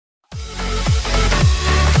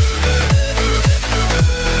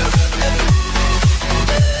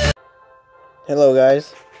Hello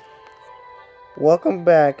guys, welcome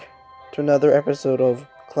back to another episode of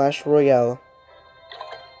Clash Royale.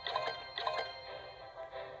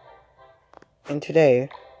 And today,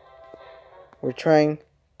 we're trying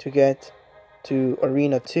to get to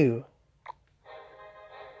Arena 2.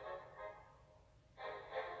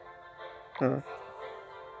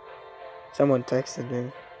 Someone texted me.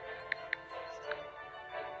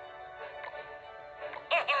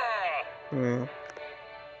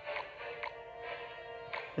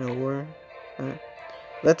 No word.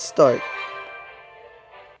 Let's start.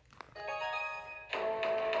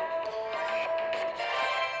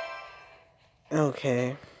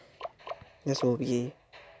 Okay. This will be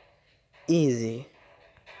easy.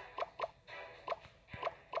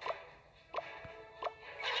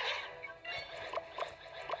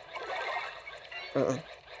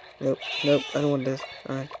 Nope, I don't want this.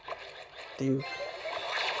 Alright.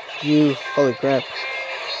 You, holy crap.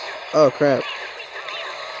 Oh crap.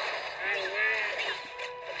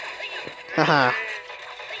 Haha.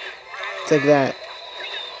 Take that.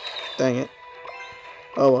 Dang it.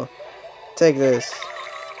 Oh well. Take this.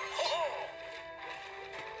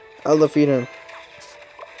 I'll defeat him.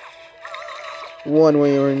 One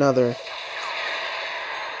way or another.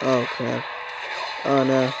 Oh crap. Oh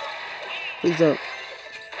no. Please don't.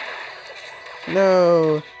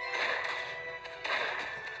 No.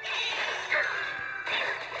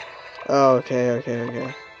 Oh,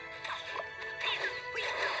 okay.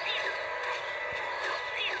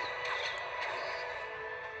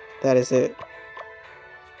 That is it.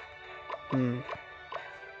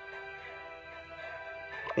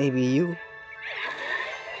 Maybe you.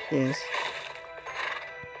 Yes.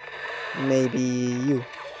 Maybe you.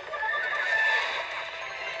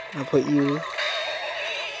 I'll put you.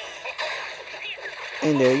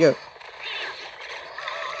 And there you go.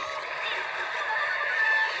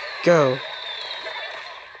 Go.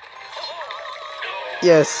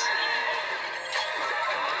 Yes.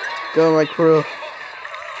 Go, my crew.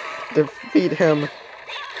 Defeat him.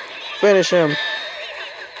 Finish him.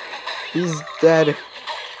 He's dead.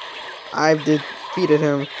 I've defeated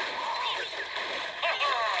him.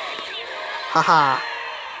 Haha.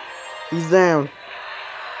 He's down.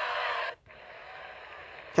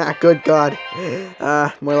 Ah, good God.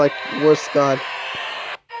 More like worse God.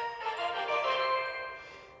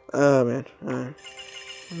 Oh man.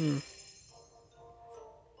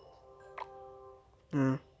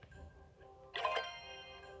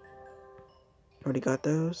 Already got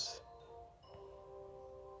those.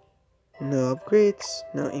 No upgrades.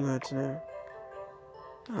 No emotes. No.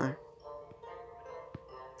 Alright.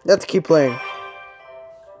 Let's keep playing.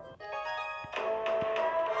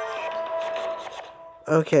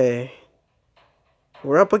 Okay.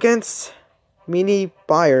 We're up against Mini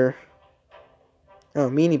Buyer. Oh,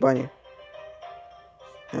 Mini Buyer.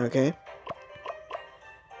 Okay.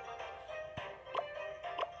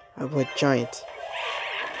 I'll put Giant.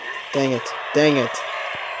 Dang it.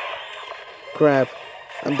 Crap.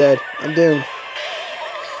 I'm dead. I'm doomed.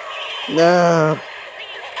 No.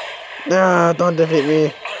 No, don't defeat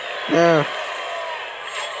me. No.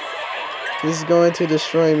 He's going to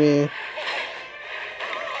destroy me.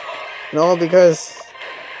 And all because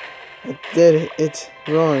I did it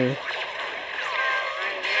wrong.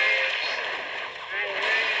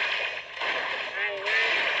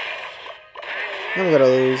 I'm gonna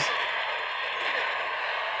lose.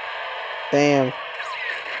 Damn.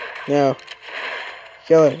 No.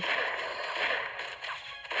 Kill it.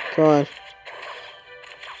 Come on.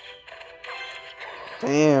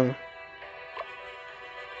 Damn.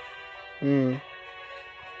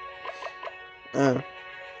 Oh.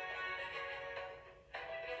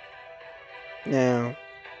 Now.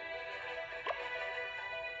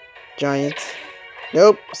 Giant.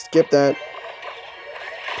 Nope. Skip that.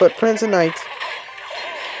 Put Prince and Knight.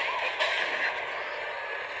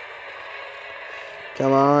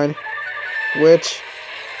 Come on. Witch.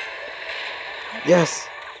 Yes.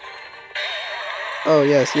 Oh,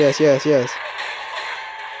 yes.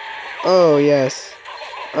 Oh, yes.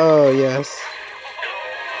 Oh, yes.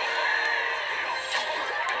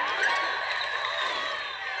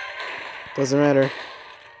 Doesn't matter.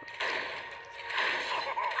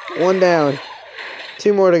 One down.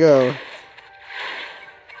 2 more to go.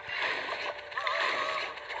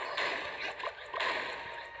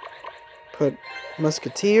 Put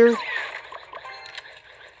Musketeer.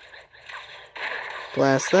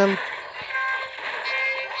 Blast them.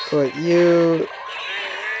 Put you.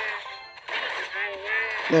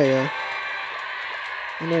 There you go.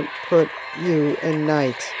 And then put you in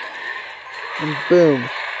Knight. And boom.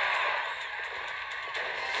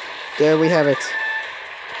 There we have it.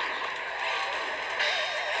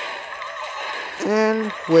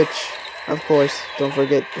 Which, of course, don't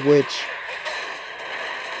forget which.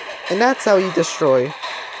 And that's how you destroy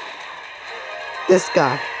this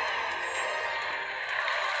guy.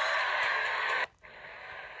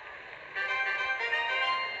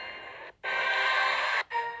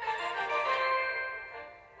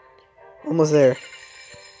 Almost there.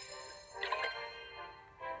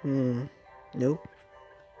 Nope.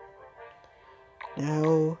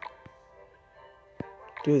 Now,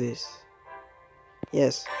 do this.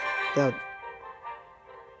 Yes, that.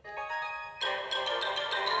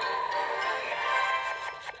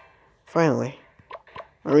 Finally.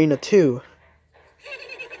 Arena 2.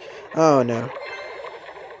 Oh no.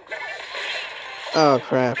 Oh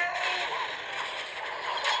crap.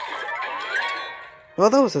 Well,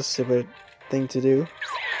 that was a stupid thing to do.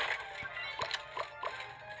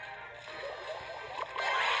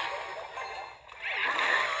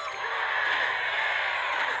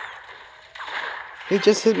 He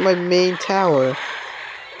just hit my main tower.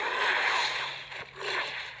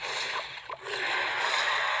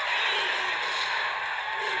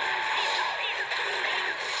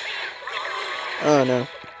 Oh no.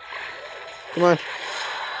 Come on.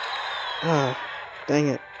 Ah, dang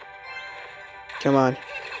it. Come on.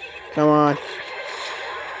 Come on.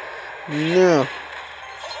 No.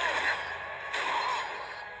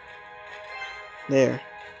 There.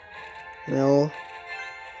 No.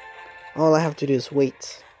 All I have to do is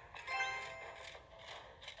wait.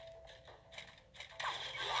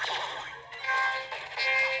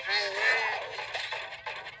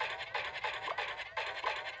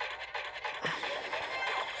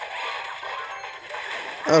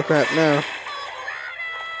 Oh crap, no.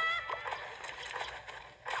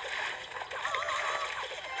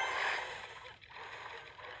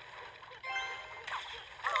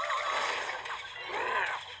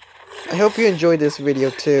 I hope you enjoyed this video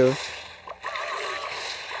too.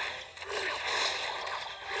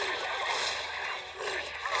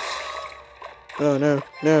 Oh no,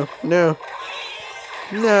 no, no.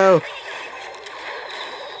 No!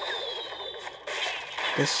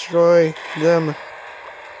 Destroy them.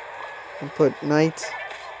 And put knight.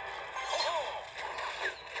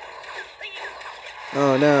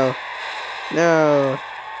 Oh no. No.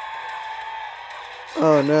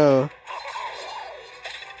 Oh no.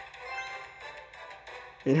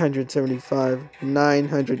 875.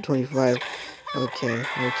 925. Okay,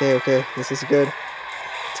 okay, okay. This is good.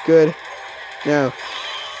 It's good. No.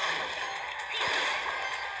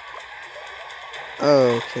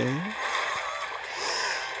 Okay.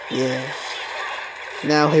 Yeah.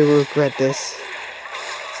 Now he will regret this.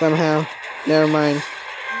 Somehow. Never mind.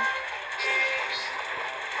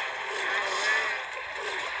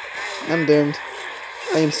 I'm doomed.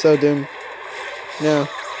 I am so doomed. No.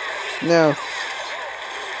 No.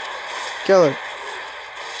 Kill him.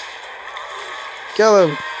 Kill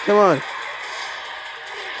him. Come on.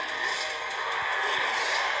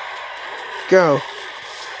 Go.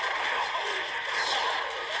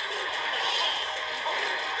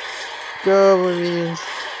 Go, Marines.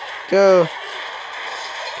 Go.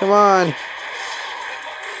 Come on.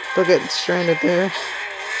 Don't get stranded there.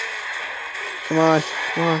 Come on.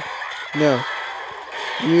 Come on. No.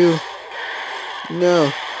 You.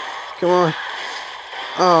 No. Come on.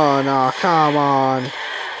 Oh, no. Come on.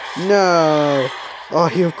 No.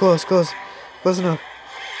 Oh, you're close, close. Close enough.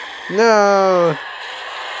 No.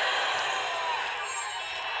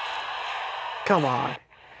 Come on.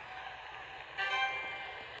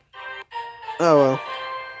 Oh, well.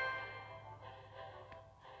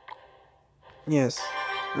 Yes.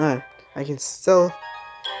 I can still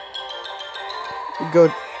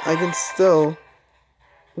go. I can still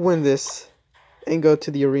win this and go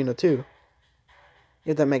to the arena too.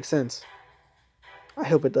 If that makes sense. I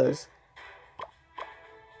hope it does.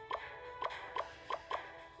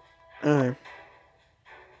 Alright.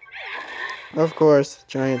 Of course,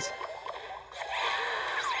 Giants.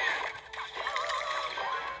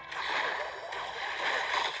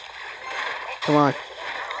 Come on.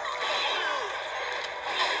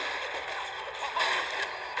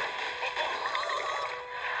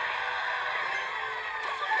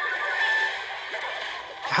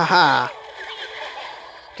 Haha.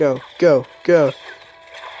 Go, go, go.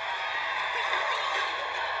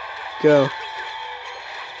 Go.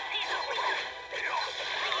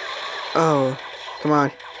 Oh, come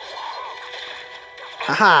on.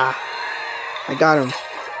 Haha. I got him.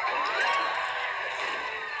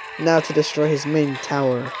 Now to destroy his main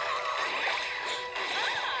tower.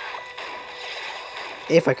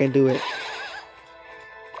 If I can do it.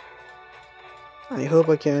 I hope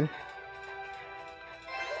I can.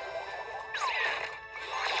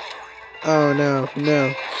 Oh no,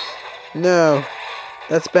 no, no.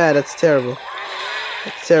 That's bad. That's terrible.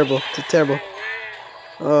 That's terrible. It's terrible.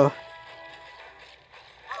 Oh.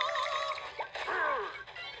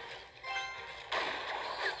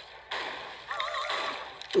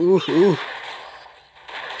 Ooh, ooh.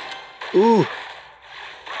 Ooh.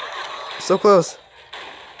 So close.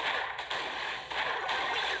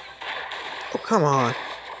 Oh, come on.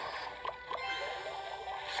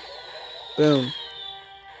 Boom.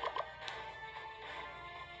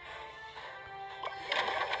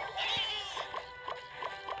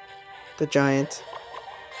 The giant.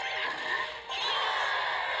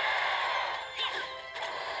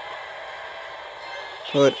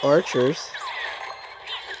 Put archers.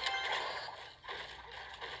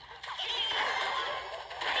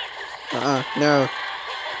 No.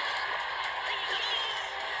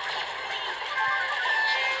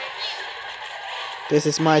 This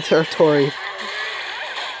is my territory.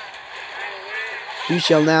 You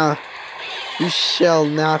shall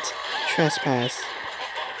not trespass.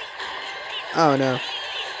 Oh no.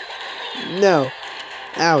 No.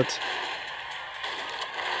 Out.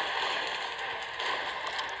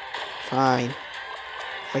 Fine.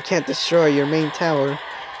 If I can't destroy your main tower,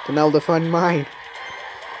 then I'll defend mine.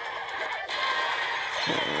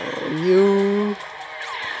 You.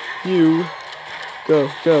 Go.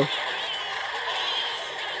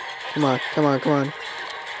 Come on.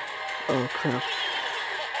 Oh crap.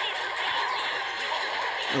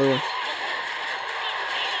 Other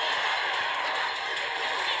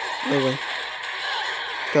way.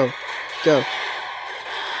 Go.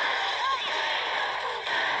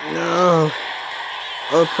 No.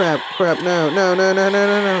 Oh crap. No.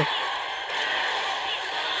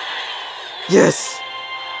 Yes.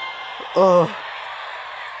 Oh.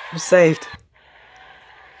 I'm saved.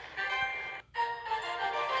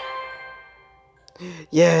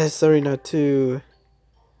 Yes, Arena 2.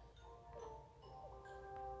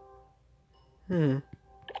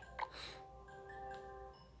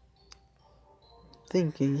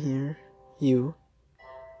 Thinking here. You.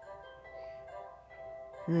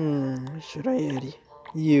 Should I add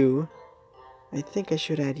you? I think I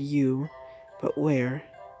should add you. But where?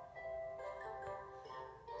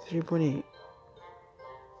 3.8.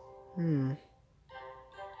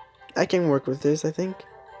 I can work with this, I think.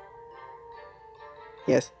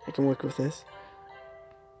 Yes, I can work with this.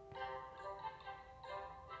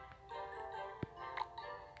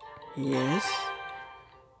 Yes.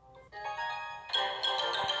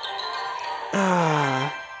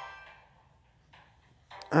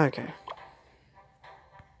 Okay.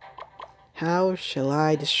 How shall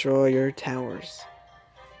I destroy your towers?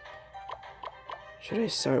 Should I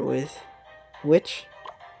start with witch?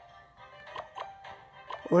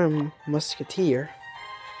 Or a musketeer?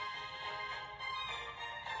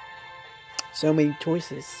 So many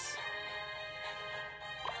choices.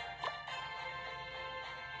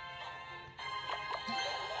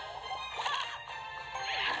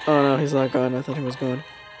 Oh no, he's not gone. I thought he was gone.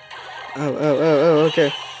 Oh,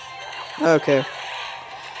 okay. Okay.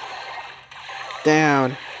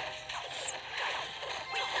 Down.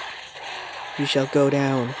 You shall go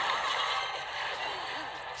down.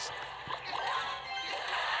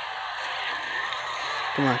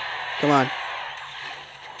 Come on.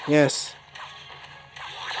 Yes.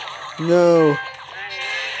 No.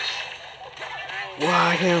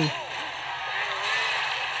 Why him?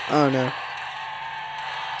 Oh no.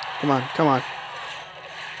 Come on.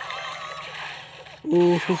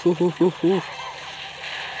 Ooh.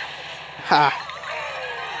 Ha.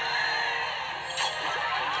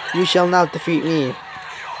 You shall not defeat me.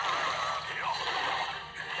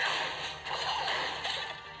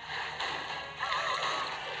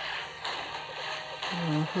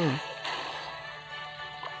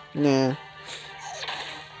 Nah.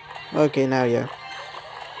 Okay, now yeah.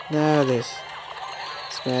 Now this.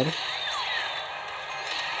 It's bad.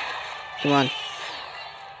 Come on.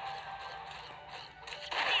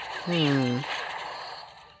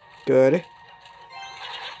 Good.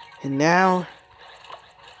 And now...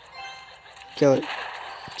 Kill it.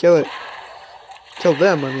 Kill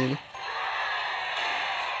them, I mean.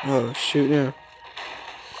 Oh, shoot, no.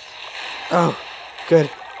 Oh, good.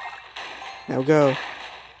 Now go.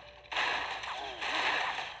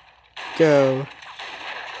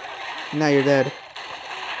 Now you're dead.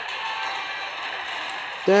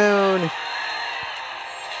 Down.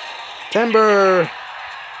 Timber.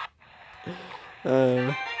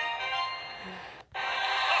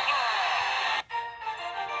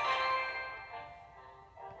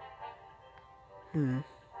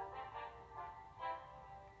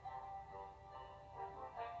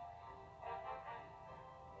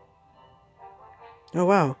 Oh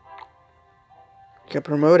wow. Got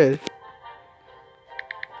promoted.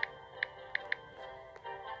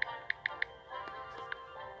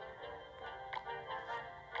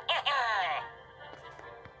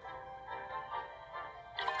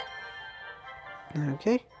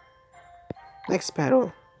 Okay. Next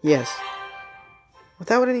battle. Yes.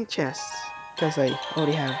 Without any chests. Because I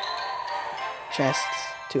already have chests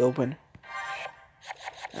to open.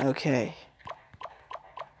 Okay.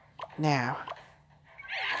 Now.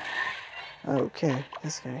 Okay.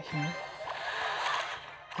 This guy here.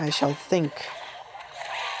 I shall think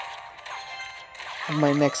of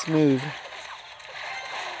my next move.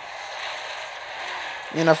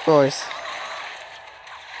 And of course,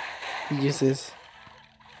 he uses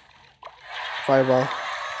Fireball.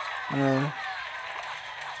 No,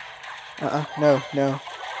 no.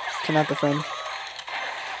 Cannot defend.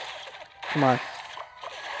 Come on.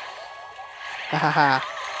 Ha ha ha.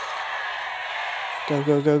 Go,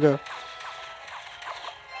 go, go, go.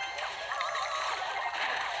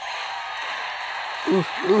 Oof,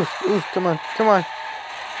 oof, oof. Come on, come on.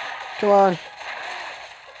 Come on.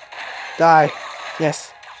 Die.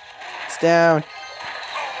 Yes. It's down.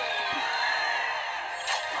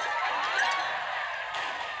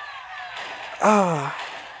 Ah.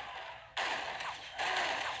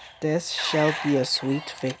 This shall be a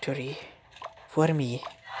sweet victory for me.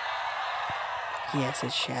 Yes,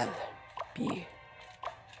 it shall be.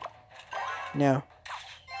 No.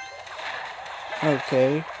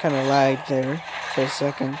 Okay, kind of lagged there for a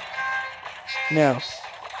second. No.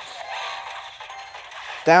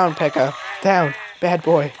 Down, Pekka. Down. Bad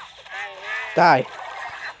boy. Die.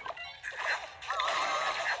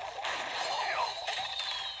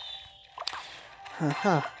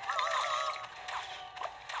 Haha.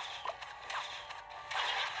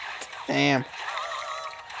 Damn.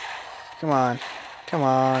 Come on. Come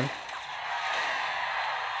on.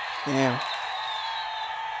 Damn.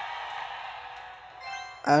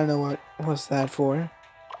 I don't know what was that for.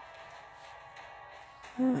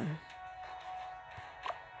 Put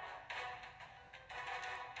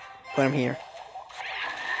him here.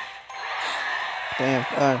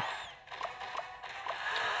 Damn.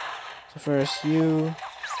 So first you,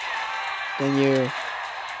 then you.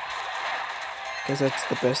 Because that's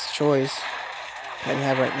the best choice that you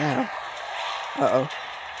have right now. Uh-oh.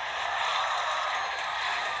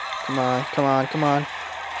 Come on, come on, come on.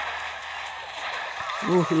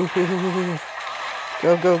 Ooh, ooh, ooh, ooh, ooh.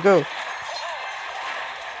 Go, go, go.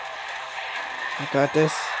 I got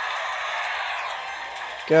this.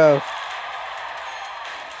 Go.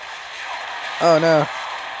 Oh no.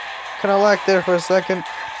 Kinda lagged there for a second.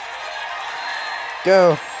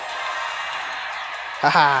 Go.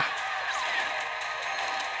 Haha.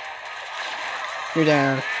 You're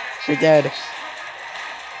down. You're dead.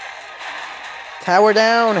 Tower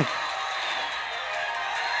down.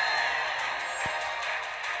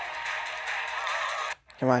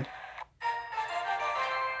 Come on.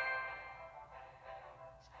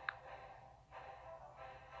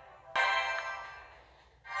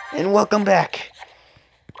 And welcome back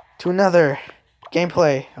to another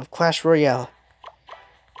gameplay of Clash Royale.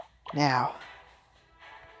 Now,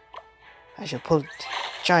 I shall put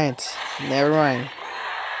giants. Never mind.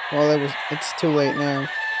 Well, it's too late now.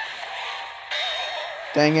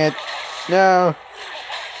 Dang it. No.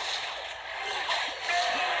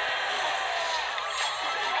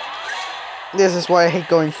 This is why I hate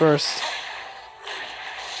going first.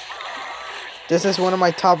 This is one of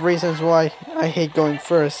my top reasons why I hate going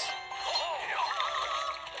first.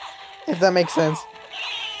 If that makes sense.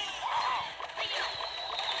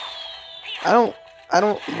 I don't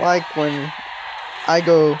like when I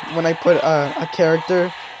put a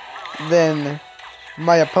character, then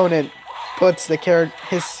my opponent puts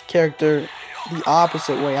his character the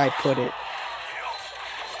opposite way I put it.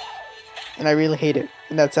 And I really hate it.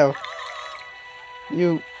 And that's how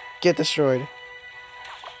you get destroyed.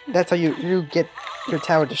 That's how you get your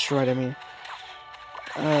tower destroyed, I mean.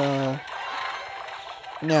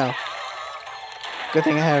 No. Good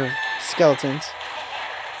thing I have skeletons.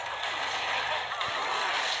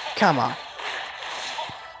 Come on.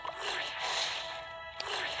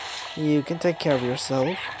 You can take care of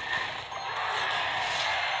yourself.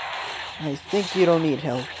 I think you don't need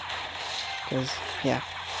help. Because, yeah,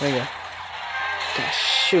 there you go.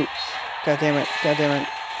 Gosh, shoot. God damn it, god damn it.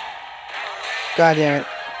 God damn it.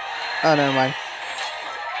 Oh, never mind.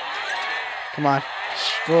 Come on.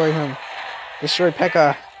 Destroy him. Destroy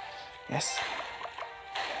Pekka. Yes.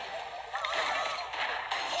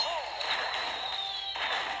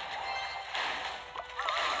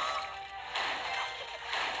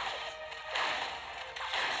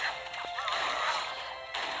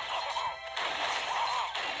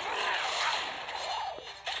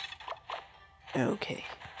 Okay.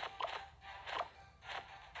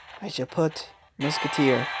 I shall put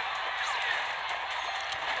Musketeer.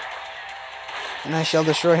 And I shall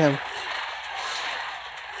destroy him.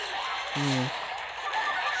 Oh,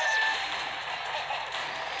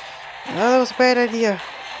 that was a bad idea.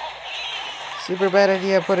 Super bad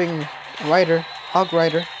idea putting Hog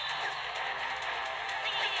Rider.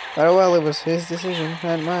 But oh well, it was his decision,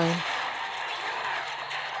 not mine.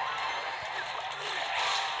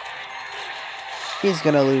 He's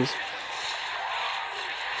gonna lose.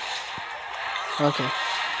 Okay.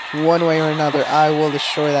 One way or another, I will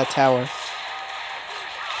destroy that tower.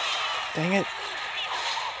 Dang it.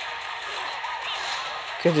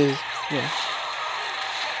 Could just, yeah.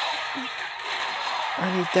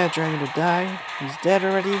 I need that dragon to die. He's dead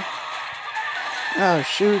already. Oh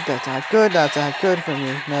shoot, that's not good. That's not good for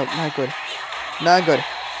me. Nope, not good. Not good.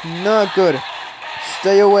 Not good.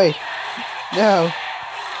 Stay away. No.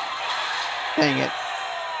 Dang it.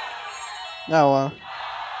 Oh well.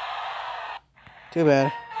 Too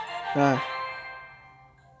bad.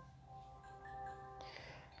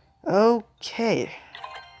 Okay.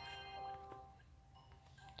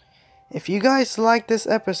 If you guys like this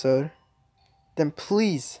episode, then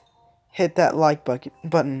please hit that like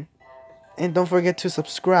button. And don't forget to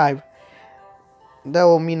subscribe. That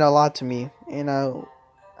will mean a lot to me. And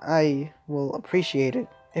I will appreciate it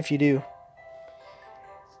if you do.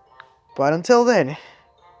 But until then,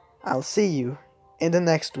 I'll see you in the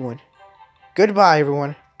next one. Goodbye,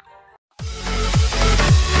 everyone.